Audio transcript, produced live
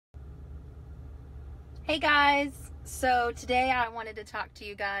Hey guys, so today I wanted to talk to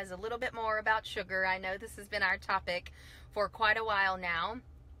you guys a little bit more about sugar. I know this has been our topic for quite a while now,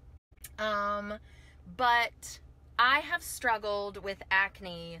 but I have struggled with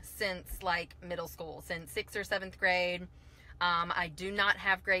acne since like middle school, since 6th or 7th grade. I do not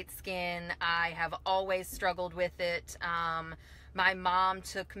have great skin. I have always struggled with it. My mom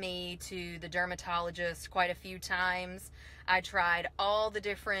took me to the dermatologist quite a few times. I tried all the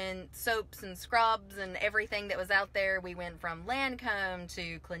different soaps and scrubs and everything that was out there. We went from Lancome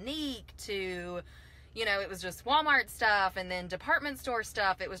to Clinique to, it was just Walmart stuff and then department store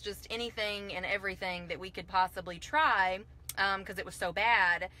stuff. It was just anything and everything that we could possibly try because it was so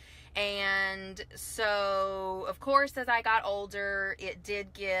bad. And so, of course, as I got older, it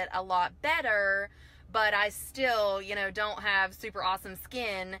did get a lot better, but I still, don't have super awesome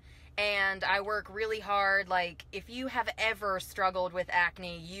skin, and I work really hard. Like, if you have ever struggled with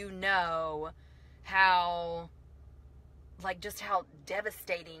acne, you know how, just how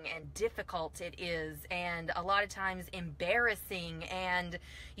devastating and difficult it is, and a lot of times embarrassing, and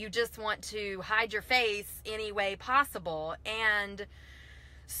you just want to hide your face any way possible. And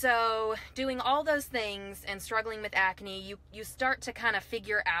so doing all those things and struggling with acne, you start to kind of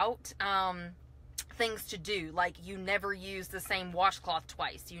figure out things to do. Like, you never use the same washcloth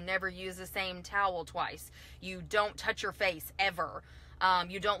twice. You never use the same towel twice. You don't touch your face ever.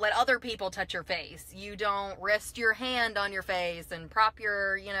 You don't let other people touch your face. You don't rest your hand on your face and prop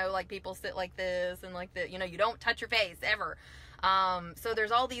your, like people sit like this and like that. You don't touch your face ever. So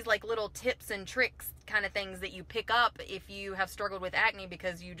there's all these like little tips and tricks kind of things that you pick up if you have struggled with acne,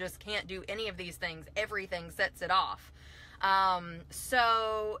 because you just can't do any of these things. Everything sets it off.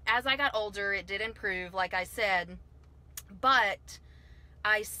 So as I got older, it did improve, like I said, but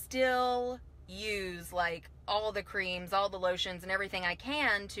I still use like all the creams, all the lotions and everything I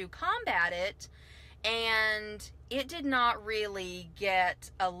can to combat it. And it did not really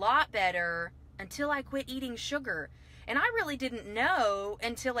get a lot better until I quit eating sugar. And I really didn't know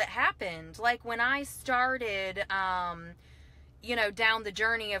until it happened. Like, when I started, down the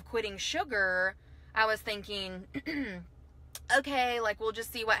journey of quitting sugar, I was thinking, okay, like, we'll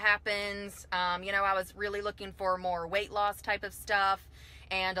just see what happens. I was really looking for more weight loss type of stuff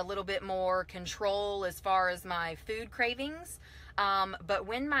and a little bit more control as far as my food cravings. But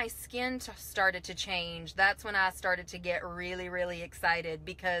when my skin started to change, that's when I started to get really, really excited,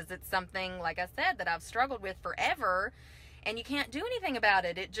 because it's something, like I said, that I've struggled with forever, and you can't do anything about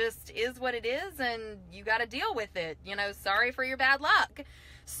it. It just is what it is, and you got to deal with it. Sorry for your bad luck.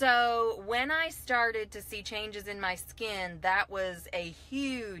 So when I started to see changes in my skin, that was a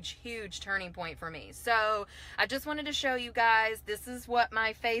huge, huge turning point for me. So I just wanted to show you guys, this is what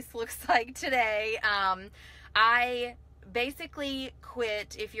my face looks like today. I basically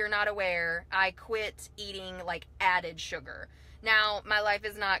quit, if you're not aware, I quit eating like added sugar. Now, my life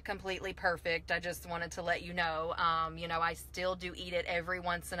is not completely perfect. I just wanted to let you know. I still do eat it every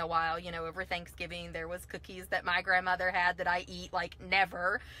once in a while. Over Thanksgiving, there was cookies that my grandmother had that I eat like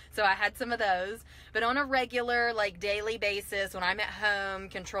never. So I had some of those. But on a regular, like, daily basis, when I'm at home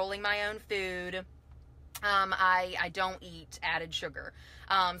controlling my own food, I don't eat added sugar.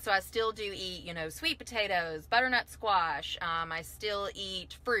 So I still do eat, sweet potatoes, butternut squash. I still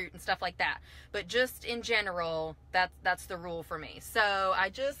eat fruit and stuff like that. But just in general, that's the rule for me. So I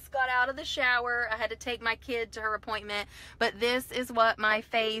just got out of the shower. I had to take my kid to her appointment. But this is what my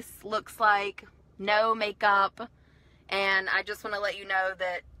face looks like. No makeup. And I just want to let you know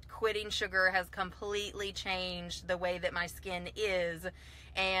that quitting sugar has completely changed the way that my skin is.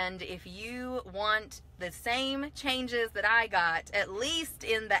 And if you want the same changes that I got, at least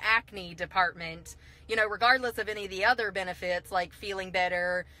in the acne department, regardless of any of the other benefits, like feeling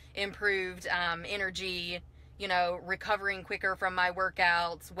better, improved energy, recovering quicker from my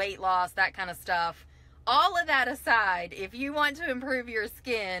workouts, weight loss, that kind of stuff, all of that aside, if you want to improve your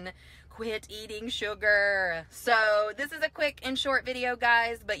skin, quit eating sugar. So this is a quick and short video,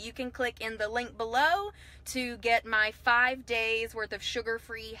 guys, but you can click in the link below to get my 5 days worth of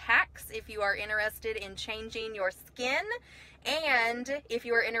sugar-free hacks if you are interested in changing your skin. And if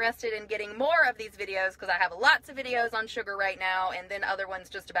you are interested in getting more of these videos, because I have lots of videos on sugar right now, and then other ones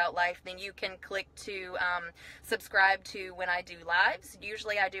just about life, then you can click to subscribe to when I do lives.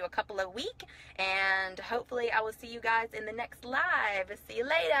 Usually I do a couple a week, and hopefully I will see you guys in the next live. See you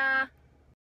later.